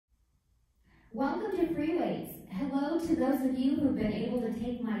Welcome to Free Weights. Hello to those of you who've been able to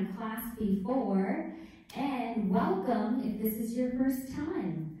take my class before, and welcome if this is your first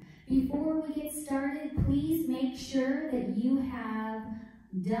time. Before we get started, please make sure that you have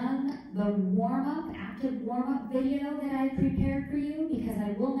done the warm-up, active warm-up video that I prepared for you, because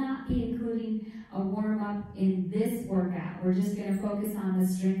I will not be including a warm-up in this workout. We're just going to focus on the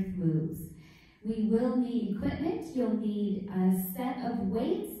strength moves. We will need equipment. You'll need a set of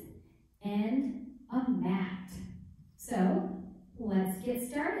weights and a mat. So let's get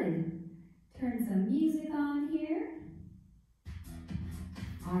started. Turn some music on here.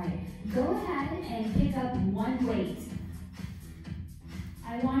 All right, go ahead and pick up one weight.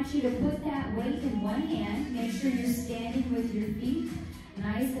 I want you to put that weight in one hand. Make sure you're standing with your feet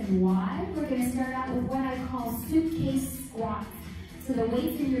nice and wide. We're going to start out with what I call suitcase squats. So the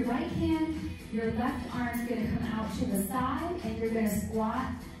weight's in your right hand, your left arm's going to come out to the side, and you're going to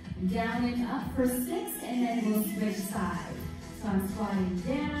squat down and up for 6, and then we'll switch sides. So I'm squatting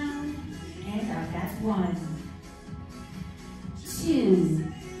down and up. That's 1,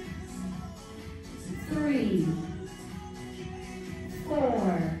 2, 3,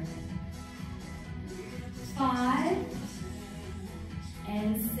 4, 5,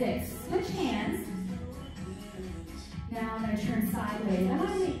 and 6. Switch hands. Now I'm going to turn sideways. I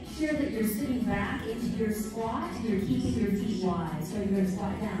want to make sure that you're sitting back into your squat and you're keeping your feet wide. So you're going to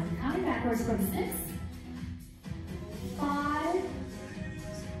squat down. Counting backwards from 6, 5,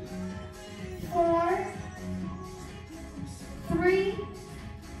 4, 3,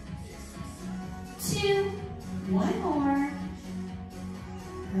 2, 1 more.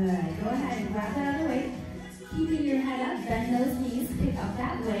 Good. Go ahead and grab that other weight. Keeping your head up, bend those knees, pick up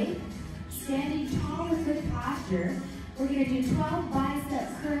that weight. Standing tall with good posture. We're going to do 12 bicep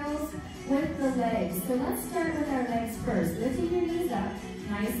curls with the legs. So let's start with our legs first. Lifting your knees up,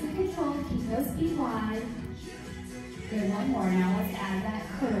 nice and controlled. Keep those feet wide. Good, 1 more. Now let's add that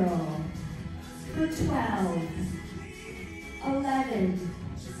curl. For 12, 11,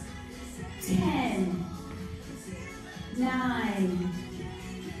 10, 9,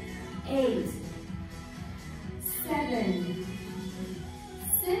 8, 7,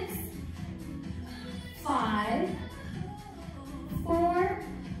 6, 5, 4,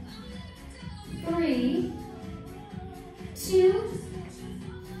 3, 2,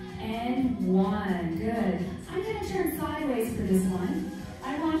 and 1. Good. I'm going to turn sideways for this one.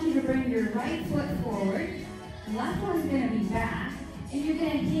 I want you to bring your right foot forward. The left one's going to be back. And you're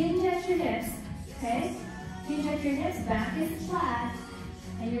going to hinge at your hips. Okay? Hinge at your hips. Back is flat.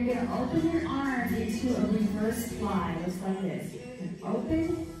 And you're going to open your arms into a reverse fly. Looks like this.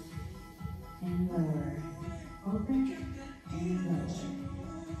 Open and lower. Open and lower.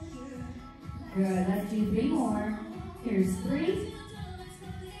 Good. Let's do 3 more. Here's 3,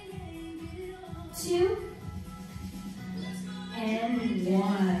 2, and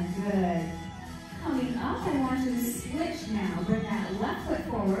 1. Good. Coming up, I want you to switch now. Bring that left foot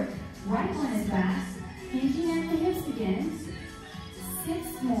forward. Right one is back. Hinging at the hips again.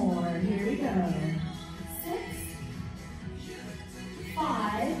 6 more. Here we go. 6,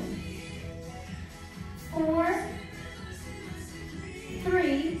 5, 4,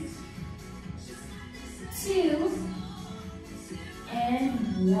 3, 2, and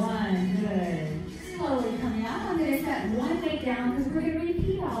 1. Good. Slowly coming up. I'm going to set one weight down because we're going to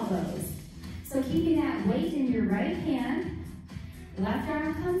repeat all those. So keeping that weight in your right hand, left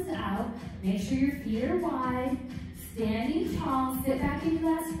arm comes out. Make sure your feet are wide. Standing tall, sit back into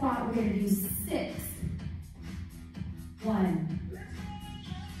that squat. We're going to do 6. 1,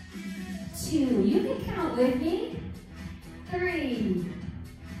 2. You can count with me. 3,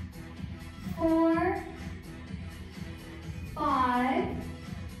 4, 5,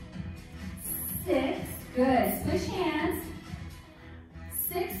 6. Good. Switch hands.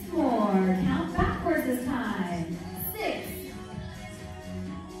 6 more. Count backwards this time. 6,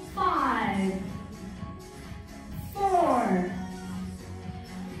 5, 4,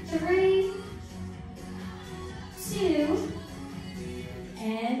 3, 2,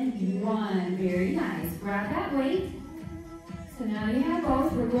 and 1. Very nice. Grab that weight. So now you have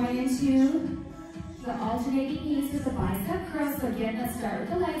both. We're going into the alternating knees with the bicep curls. So again, let's start with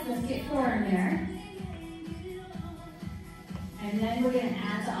the legs. Let's get 4 in there. And then we're going to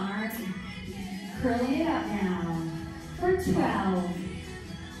add the arms, curling it up now. For 12,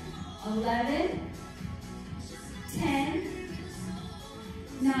 11, 10,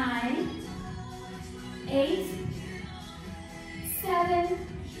 9, 8, 7,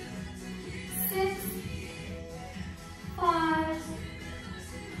 6, 5,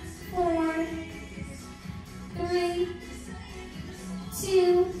 4, 3,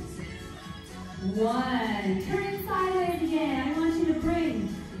 2, 1. Turning sideways again. I want you to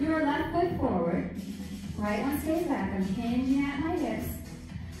bring your left foot forward. Right one stays back. I'm hinging at my hips.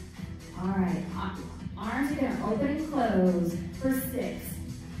 All right. Arms are going to open and close for 6,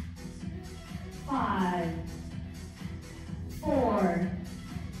 5, 4,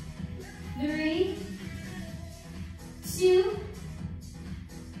 3, 2,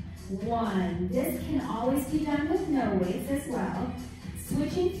 1. This can always be done with no weights as well.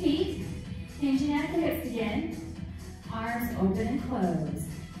 Switching feet, hinging at the hips again. Arms open and close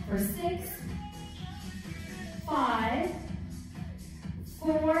for 6, 5,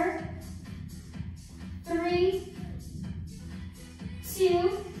 4, 3,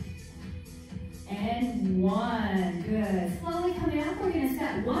 2, and 1. Good. Slowly coming up, we're going to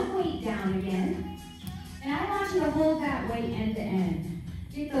set one weight down again. And I want you to hold that weight end to end.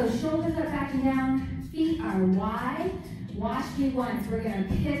 Get those shoulders up, back and down. Feet are wide. Watch me once. We're going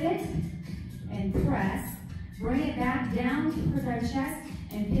to pivot and press. Bring it back down towards our chest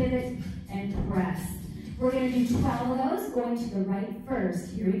and pivot and press. We're going to do 12 of those, going to the right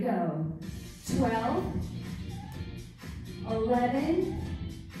first. Here we go. 12, 11,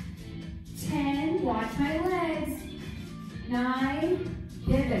 10, watch my legs, 9,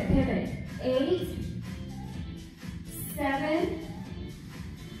 pivot, pivot, 8, 7,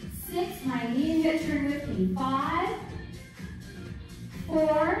 6, my knee and hip turn with me, 5,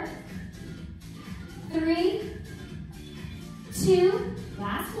 4, 3, 2,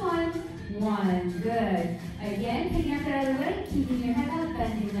 last one, 1, good. Again, picking up that other weight, keeping your head up,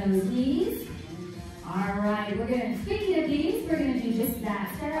 bending those knees. All right, we're going to, speaking of knees, we're going to do just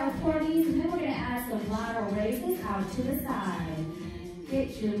that. Start out with 4 knees, and then we're going to add some lateral raises out to the side.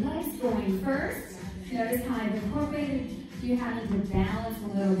 Get your legs going first. Notice how I've incorporated you having to balance a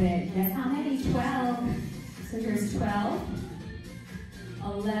little bit. Guess how many? 12. So here's 12,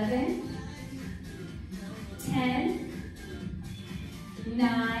 11, 10,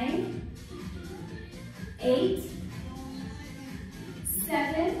 9, 8,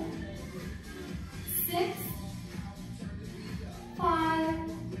 7, 6,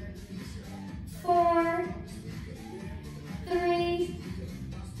 5, 4, 3,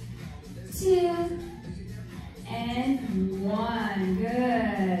 2, and 1.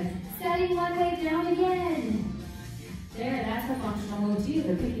 Good. Setting one weight down again. There, that's a functional move too,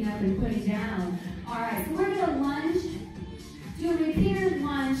 the picking up and putting down. All right, so we're going to lunge, do a repeated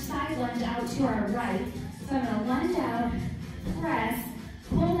lunge, side lunge out to our right. So I'm going to lunge out, press,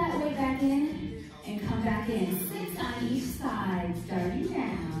 pull that weight back in, and come back in. 6 on each side, starting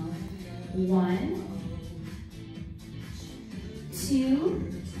now. 1,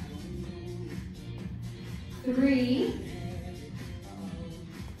 2, 3,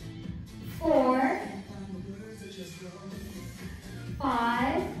 4,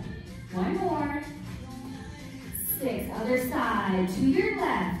 5, one more, 6, other side, to your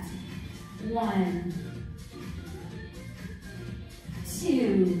left, 1,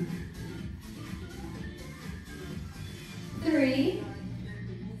 2, 3,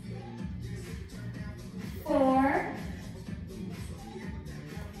 4,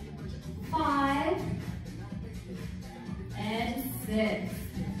 5, and 6.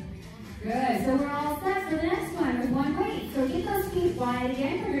 Good, so we're all set for the next one with one weight. So get those feet wide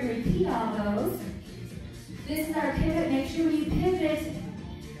again. We're going to repeat all those. This is our pivot. Make sure when you pivot,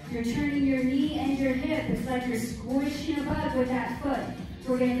 you're turning your knee and your hip. It's like you're squishing a bug with that foot.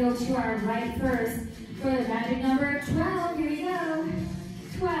 We're going to go to our right first for the magic number of 12. Here we go.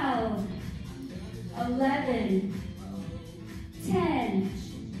 12, 11, 10,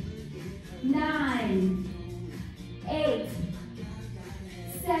 9, 8,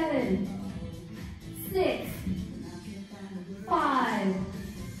 7, 6, 5,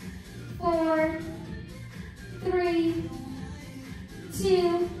 4, 3,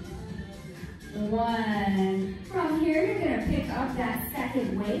 2, 1. From here, you're going to pick up that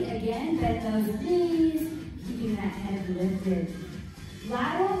second weight. Again, bend those knees, keeping that head lifted.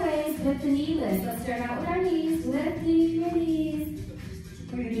 Lateral raise with the knee lift. Let's start out with our knees. Lift your knees.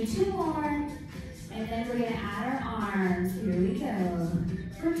 We're going to do 2 more, and then we're going to add our arms. Here we go.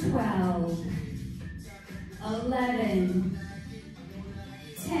 For 12, 11,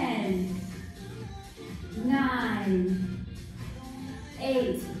 10, 9,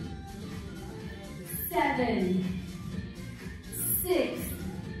 8, 7, 6,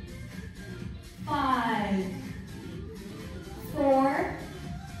 5, 4,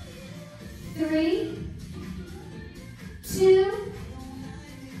 3, 2,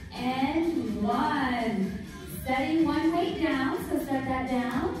 and 1. Setting one weight down, so set that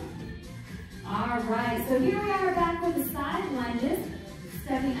down. All right, so here we are back with the side lunges.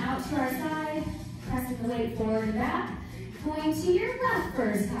 Stepping out to our side, pressing the weight forward and back. Going to your left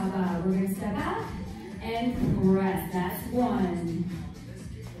first, how about? We're gonna step out and press, that's 1,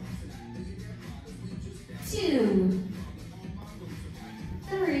 2,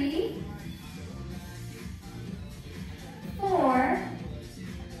 3, 4,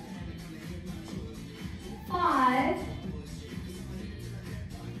 5,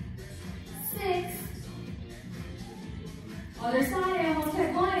 6, other side, I almost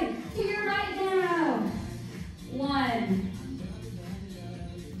kept going, to your right now, 1,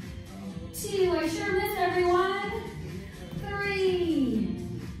 2, I sure miss everyone, 3,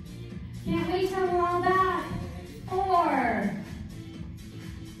 can't wait till we're all back, 4,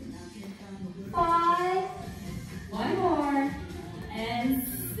 5, one more, and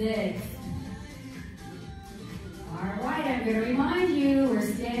 6. All right, I'm gonna remind you, we're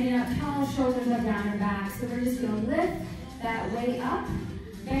standing up tall, shoulders up, down and back, so we're just gonna lift that weight up,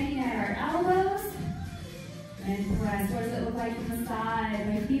 bending at our elbows, and press. What does it look like from the side?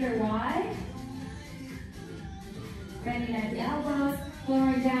 My feet are wide. Bending at the elbows,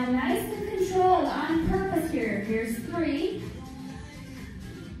 lowering down, nice and controlled, on purpose here. Here's 3.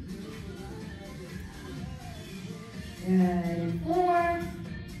 Good, 4.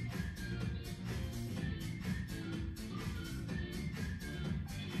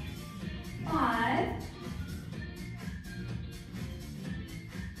 5.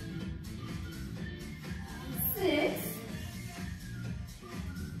 6.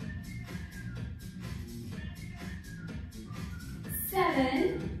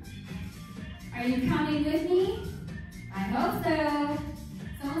 7. Are you counting with me? I hope so.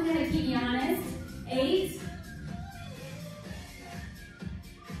 Someone's gonna keep me honest. 8.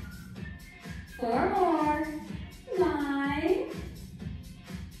 4 more. 9.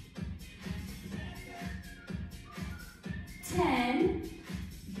 10.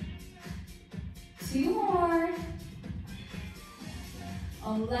 2 more.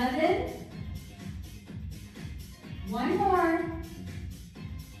 11. 1 more.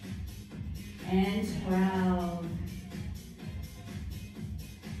 And 12.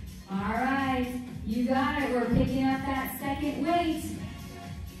 All right, you got it. We're picking up that second weight.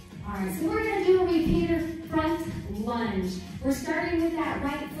 All right, so we're gonna do a repeater front lunge. We're starting with that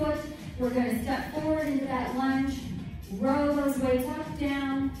right foot. We're gonna step forward into that lunge, row those weights up,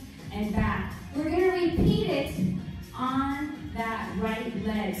 down, and back. We're gonna repeat it on that right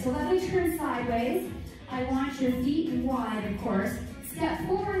leg. So let me turn sideways. I want your feet wide, of course. Step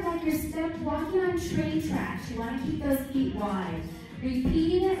forward like you're walking on train tracks. You want to keep those feet wide.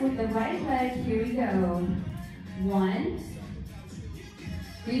 Repeating it with the right leg. Here we go. 1.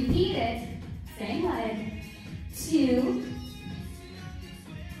 Repeat it. Same leg. 2.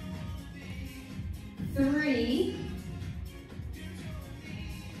 3.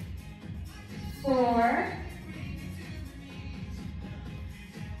 4.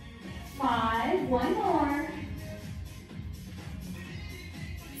 5. 1 more.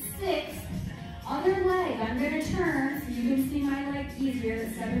 6. Other leg. I'm going to turn so you can see my leg easier.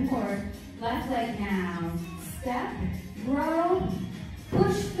 That's 7 more. Left leg now. Step, row,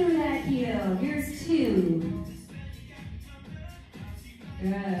 push through that heel. Here's 2.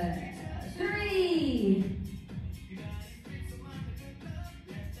 Good. 3.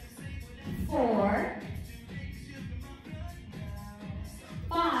 4.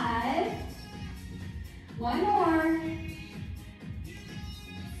 5. 1 more.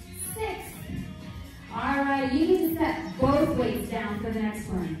 6. All right, you need to set both weights down for the next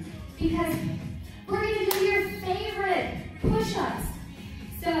one because we're going to do your favorite push-ups.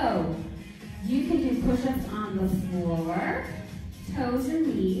 So you can do push-ups on the floor, toes and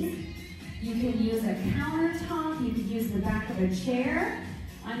knees. You can use a countertop. You can use the back of a chair.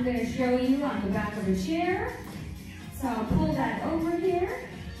 I'm going to show you on the back of a chair. So I'll pull that over here.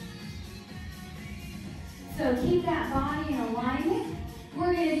 So keep that body in alignment.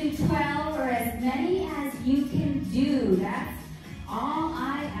 We're going to do 12 or as many as you can do. That's all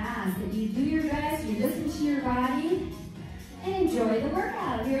I ask. That you do your best, you listen to your body, and enjoy the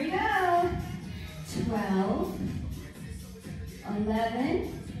workout. Here we go. 12,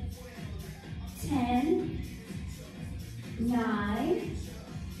 11, 10, 9,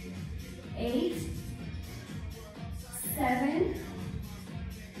 8, 7,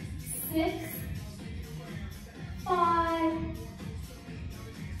 6, 5,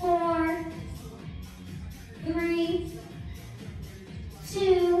 4, 3,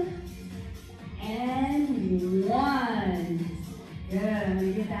 2, and 1. Good, I'm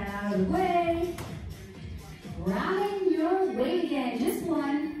gonna get that out of the way. Rounding your weight again, just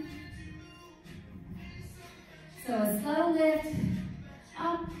 1. So a slow lift,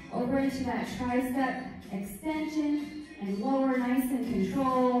 up, into that tricep extension and lower nice and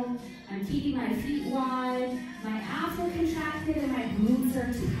controlled. I'm keeping my feet wide, my abs are contracted, and my glutes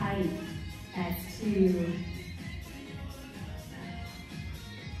are tight. That's 2.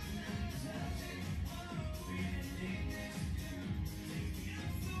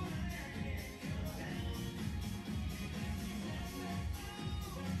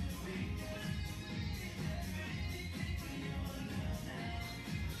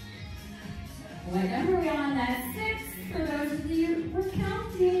 What number are we on? That's 6 for those of you who are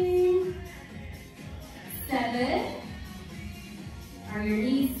counting. 7. Are your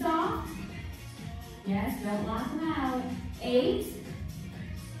knees soft? Yes, don't lock them out. 8.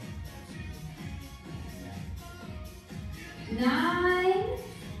 9.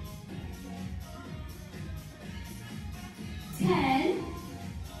 10.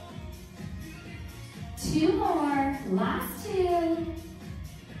 2 more. Last 2.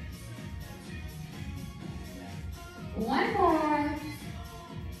 1 more.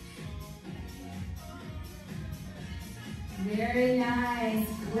 Very nice.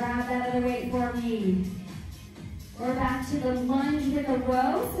 Grab that other weight for me. We're back to the lunge with a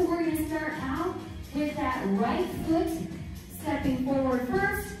row. So we're going to start out with that right foot stepping forward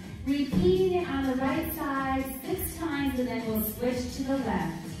first, repeating it on the right side 6 times, and then we'll switch to the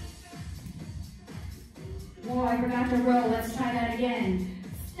left. Oh, I forgot to row. Let's try that again.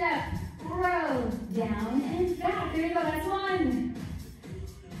 Step, row, down and back. There you go. That's 1.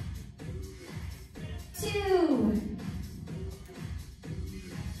 2.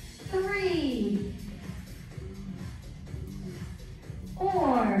 3.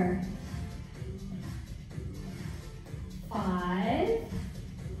 4. 5.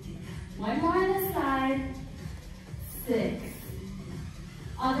 1 more on this side. 6.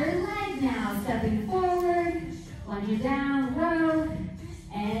 Other leg now. Stepping forward, lunging down, row,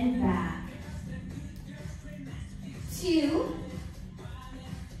 and back. 2.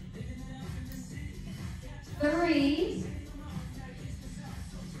 3.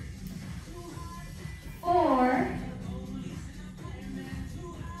 4.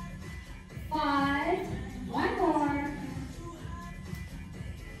 5. 1 more.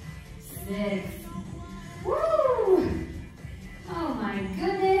 6. Woo! Oh my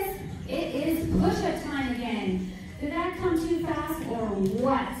goodness. It is push-up time again. Did that come too fast or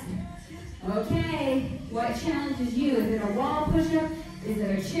what? Okay, what challenges you? Is it a wall push-up? Is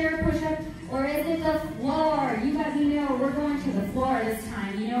it a chair push-up? Or is it the floor? You let me know. We're going to the floor this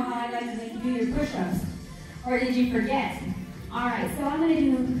time. You know how I like to make you do your push-ups. Or did you forget? All right, so I'm going to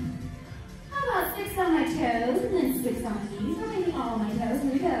do, how about 6 on my toes and then 6 on my knees, or maybe all my toes.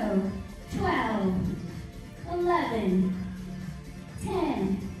 Here we go. 12, 11,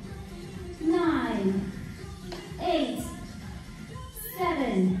 10, 9, 8,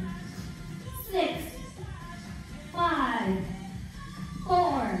 7, 6, 5,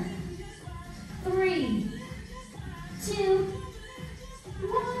 4, 3, 2,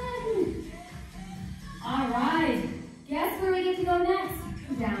 1. All right. Guess where we get to go next?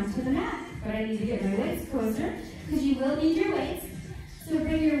 Down to the mat. But I need to get my weights closer because you will need your weights. So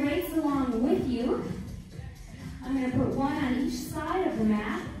bring your weights along with you. I'm going to put 1 on each side of the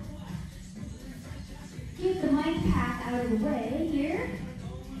mat. Keep the mic pack out of the way here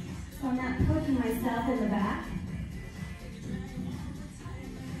so I'm not poking myself in the back.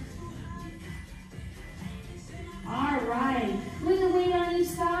 All right. With the weight on each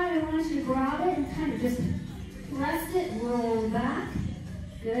side, I want you to grab it and kind of just rest it, roll back.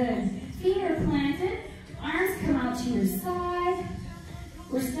 Good. Feet are planted. Arms come out to your side.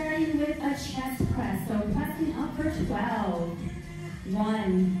 We're starting with a chest press. So pressing up for 12.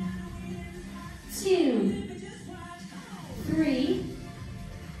 1, 2, 3,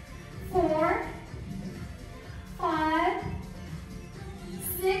 4, 5,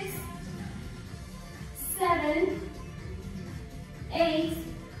 6, 7, 8,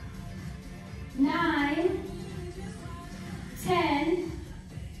 9, 10,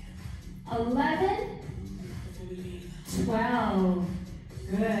 11, 12.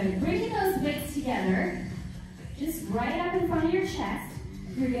 Good. Bringing those weights together, just right up in front of your chest.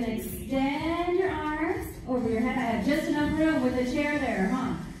 You're going to extend your arms over your head. I have just enough room with the chair there,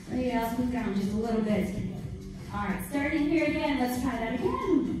 huh? Maybe I'll scoot down just a little bit. All right, starting here again. Let's try that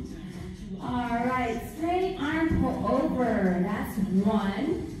again. All right, straight arm pull over. That's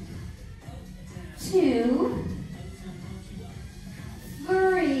 1, 2,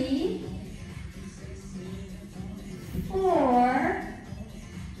 3, 4,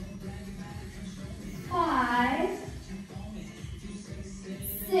 5,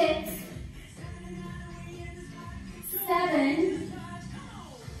 6, 7,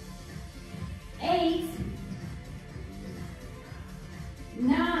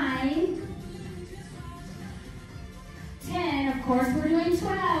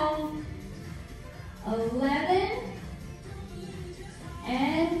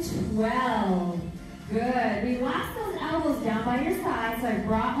 and 12. Good. Relax those elbows down by your side. So I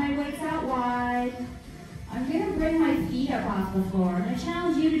brought my weights out wide. I'm going to bring my feet up off the floor. I'm going to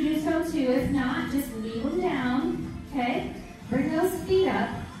challenge you to do so too. If not, just leave them down. Okay? Bring those feet up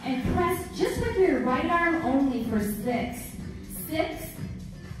and press just with your right arm only for 6. 6,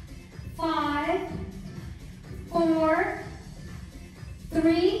 5, 4,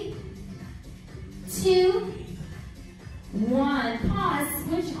 3, 2, 1. Pause,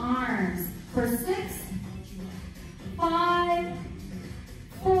 switch arms for 6, 5,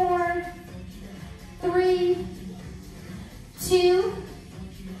 4, 3, 2,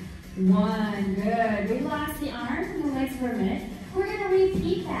 1. Good. Relax the arms and the legs for a minute. We're going to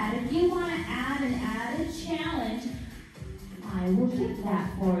repeat that. If you want to add an added challenge, I will give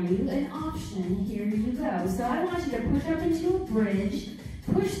that for you, an option. Here you go. So I want you to push up into a bridge,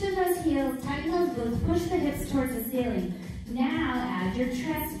 push through those heels, tighten those glutes, push the hips towards the ceiling. Now add your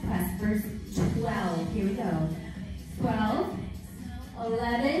chest press for 12. Here we go. 12,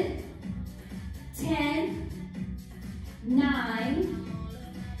 11, 10, 9,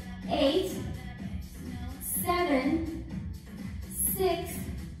 8, 7, 6,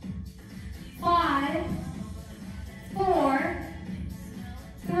 5, 4,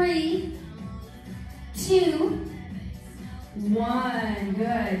 3, 2, 1.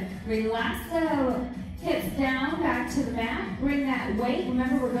 Good. Relax the hips down, back to the mat. Bring that weight.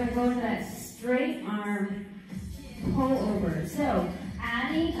 Remember, we're going to go into that straight arm pull over. So,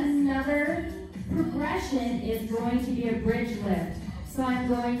 adding another progression is going to be a bridge lift. So I'm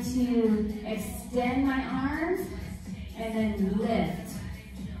going to extend my arms and then lift.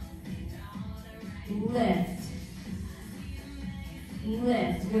 Lift.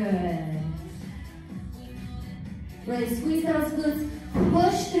 Lift. Good. Really squeeze those glutes.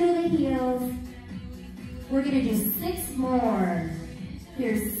 Push through the heels. We're going to do 6 more.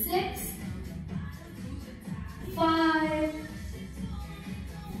 Here's 6, 5,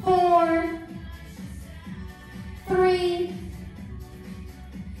 4, 3,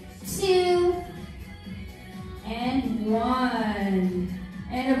 2, and 1.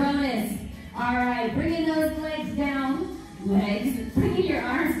 And a bonus. All right, bringing those legs down. Bringing your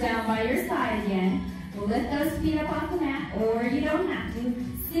arms down by your side again. Lift those feet up off the mat, or you don't have to.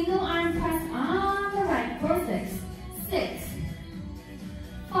 Single arm press on the right for 6. 6,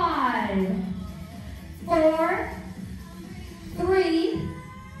 5, 4, 3,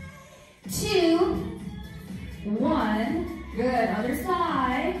 2, 1. Good. Other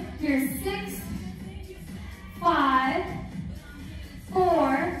side. Here's 6, 5,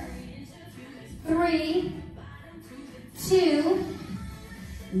 4, 3, 2,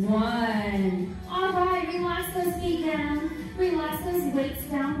 1. All right, relax those feet down. Relax those weights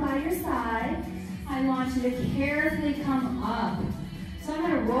down by your side. I want you to carefully come up. So I'm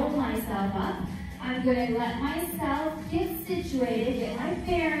going to roll myself up. I'm going to let myself get situated, get my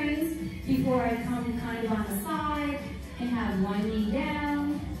bearings before I come kind of on the side and have one knee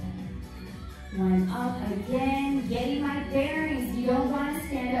down, one up again, getting my bearings. You don't want to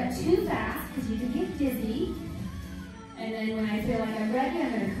stand up too fast because you can get dizzy. And then when I feel like I'm ready,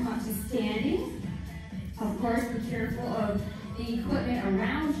 I'm going to come up to standing. Of course, be careful of the equipment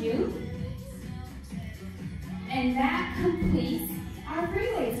around you. And that completes our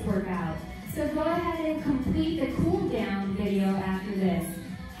free weights workout. So go ahead and complete the cool down video after this.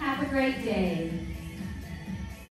 Have a great day.